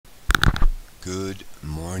Good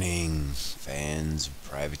morning, fans of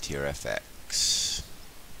PrivateerFX.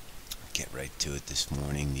 Get right to it this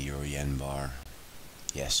morning. The Euro-Yen bar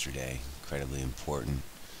yesterday, incredibly important.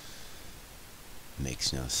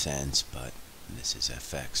 Makes no sense, but this is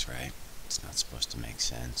FX, right? It's not supposed to make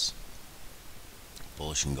sense.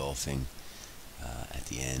 Bullish engulfing at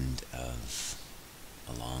the end of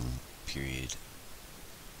a long period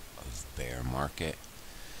of bear market.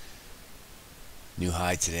 New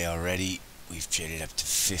high today already. We've traded up to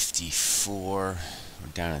 54. We're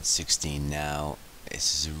down at 16 now.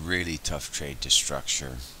 This is a really tough trade to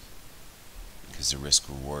structure because the risk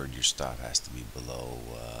reward, your stop has to be below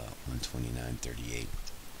 129.38.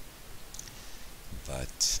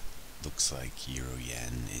 But looks like Euro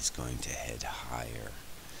Yen is going to head higher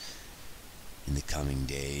in the coming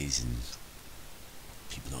days, and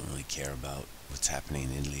people don't really care about what's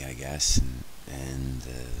happening in Italy, I guess, and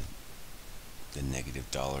the negative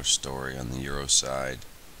dollar story on the euro side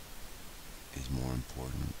is more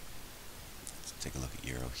important. Let's take a look at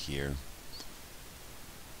euro here.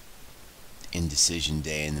 Indecision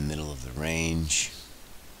day in the middle of the range.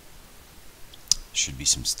 Should be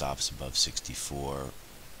some stops above 64,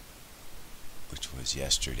 which was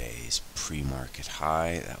yesterday's pre-market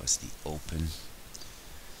high. That was the open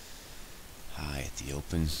high at the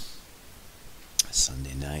open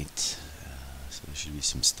Sunday night. So there should be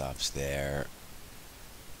some stops there.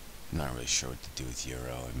 I'm not really sure what to do with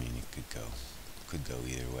euro. I mean, it could go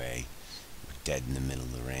either way. We're dead in the middle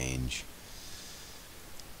of the range.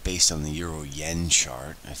 Based on the euro yen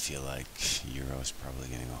chart, I feel like euro is probably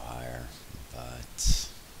going to go higher, but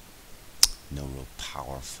no real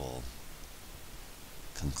powerful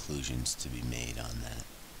conclusions to be made on that.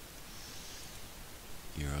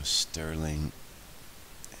 Euro sterling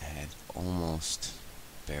had almost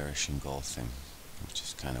bearish engulfing, which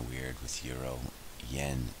is kind of weird with euro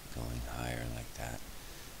yen going higher like that.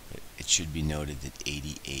 But it should be noted that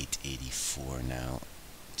 88.84 now,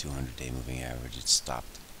 200-day moving average. It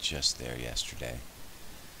stopped just there yesterday.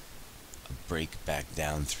 A break back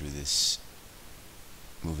down through this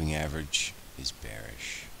moving average is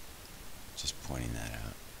bearish. Just pointing that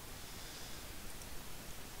out.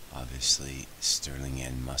 Obviously, sterling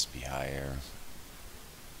yen must be higher.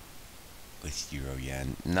 With euro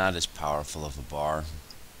yen, not as powerful of a bar,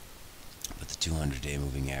 but the 200-day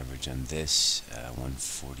moving average on this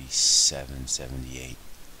 147.78.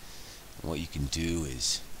 What you can do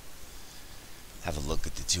is have a look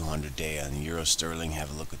at the 200-day on the euro sterling, have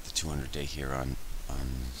a look at the 200-day here on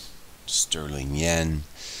sterling yen,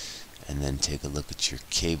 and then take a look at your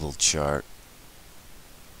cable chart.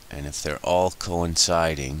 And if they're all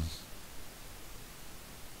coinciding,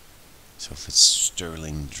 so if it's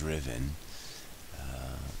sterling driven,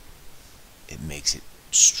 it makes it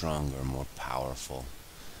stronger, more powerful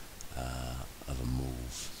of a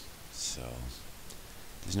move. So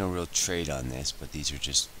there's no real trade on this, but these are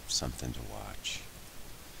just something to watch.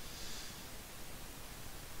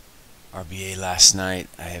 RBA last night,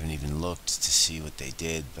 I haven't even looked to see what they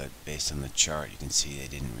did, but based on the chart you can see they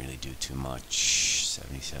didn't really do too much.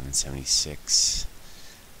 77, 76.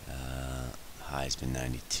 High's been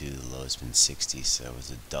 92, the low's been 60, so it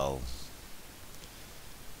was a dull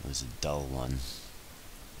one.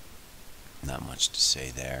 Not much to say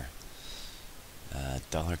there.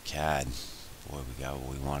 Dollar CAD, boy, we got what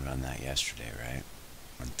we wanted on that yesterday, right?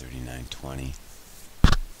 139.20.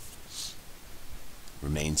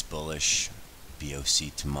 Remains bullish.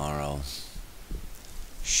 BOC tomorrow.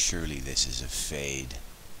 Surely this is a fade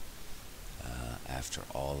after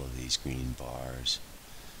all of these green bars.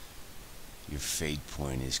 Your fade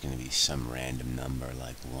point is going to be some random number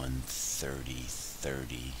like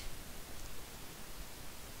 130.30.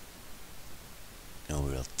 No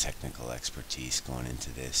real technical expertise going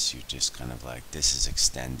into this. You're just kind of like, this is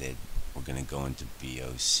extended. We're going to go into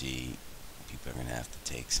BOC. People are going to have to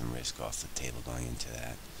take some risk off the table going into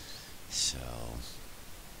that. So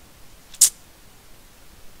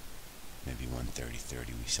maybe 130.30.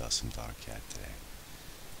 We saw some dollar CAD today.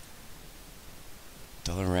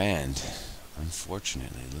 Dollar rand,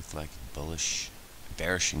 unfortunately, looked like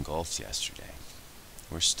bearish engulfs yesterday.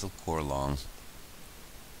 We're still core long.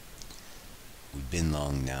 We've been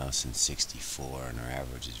long now since 64, and our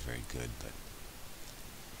average is very good, but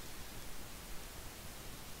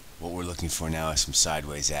what we're looking for now is some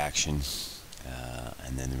sideways action,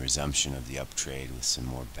 and then the resumption of the up trade with some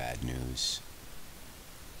more bad news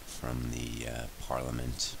from the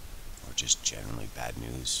parliament, or just generally bad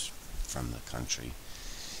news from the country.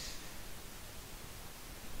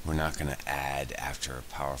 We're not going to add after a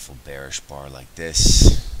powerful bearish bar like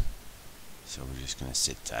this, so we're just going to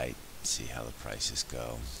sit tight, see how the prices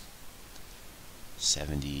go.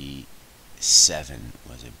 77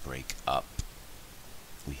 was a break up.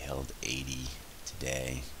 We held 80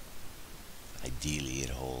 today. Ideally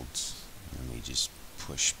it holds, and we just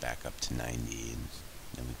push back up to 90, and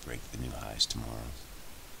then we break the new highs tomorrow.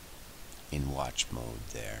 In watch mode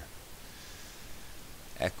there.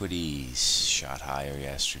 Equities shot higher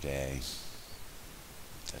yesterday.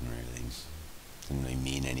 Didn't really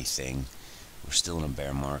mean anything. We're still in a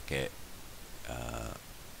bear market.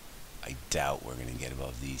 I doubt we're going to get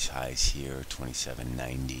above these highs here,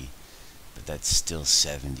 27.90, but that's still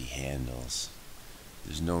 70 handles.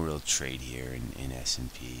 There's no real trade here in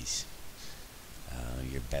S&Ps.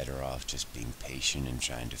 You're better off just being patient and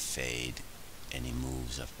trying to fade any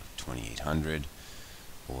moves up of 2800,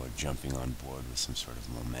 or jumping on board with some sort of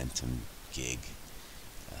momentum gig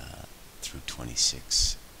through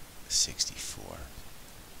 2664.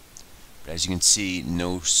 But as you can see,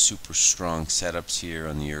 no super strong setups here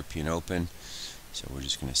on the European Open, so we're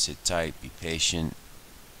just going to sit tight, be patient,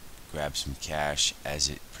 grab some cash as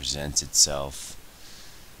it presents itself.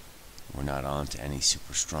 We're not on to any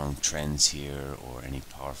super strong trends here or any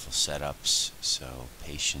powerful setups, so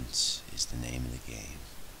patience is the name of the game.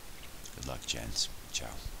 Good luck, gents.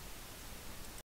 Ciao.